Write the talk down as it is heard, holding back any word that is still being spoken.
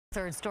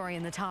Third story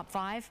in the top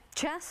 5,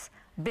 chess,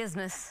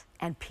 business,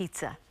 and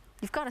pizza.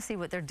 You've got to see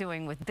what they're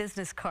doing with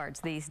business cards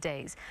these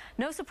days.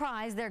 No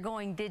surprise, they're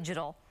going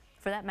digital.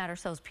 For that matter,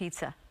 so's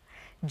pizza.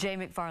 Jay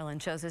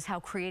McFarland shows us how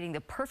creating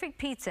the perfect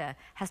pizza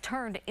has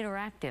turned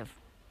interactive.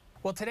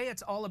 Well, today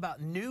it's all about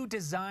new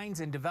designs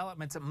and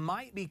developments that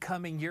might be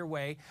coming your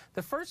way.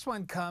 The first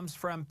one comes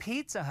from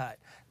Pizza Hut.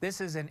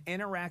 This is an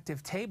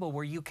interactive table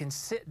where you can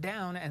sit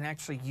down and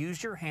actually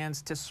use your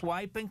hands to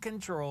swipe and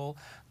control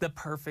the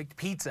perfect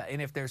pizza.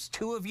 And if there's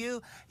two of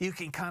you, you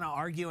can kind of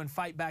argue and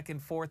fight back and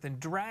forth and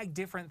drag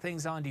different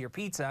things onto your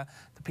pizza.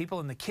 The people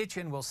in the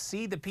kitchen will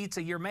see the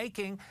pizza you're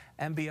making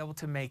and be able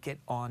to make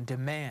it on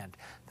demand.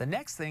 The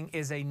next thing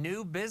is a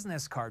new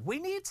business card. We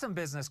need some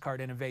business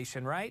card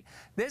innovation, right?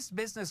 This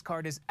business card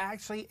is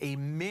actually a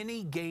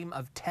mini game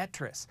of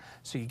Tetris.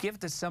 So you give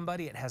it to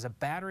somebody, it has a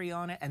battery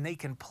on it, and they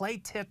can play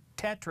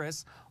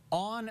Tetris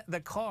on the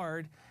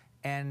card.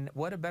 And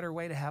what a better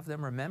way to have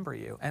them remember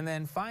you. And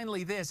then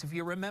finally this, if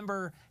you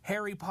remember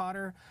Harry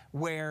Potter,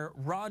 where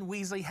Ron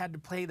Weasley had to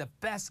play the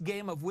best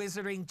game of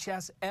wizarding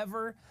chess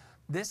ever,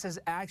 this is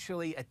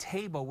actually a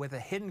table with a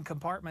hidden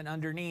compartment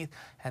underneath,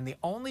 and the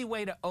only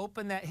way to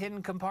open that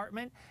hidden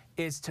compartment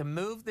is to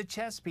move the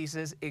chess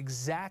pieces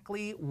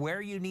exactly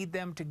where you need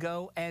them to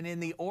go and in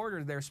the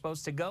order they're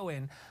supposed to go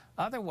in.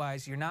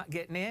 Otherwise, you're not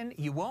getting in,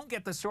 you won't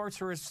get the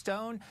Sorcerer's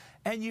Stone,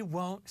 and you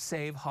won't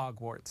save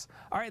Hogwarts.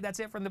 All right, that's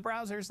it from the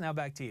browsers. Now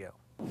back to you.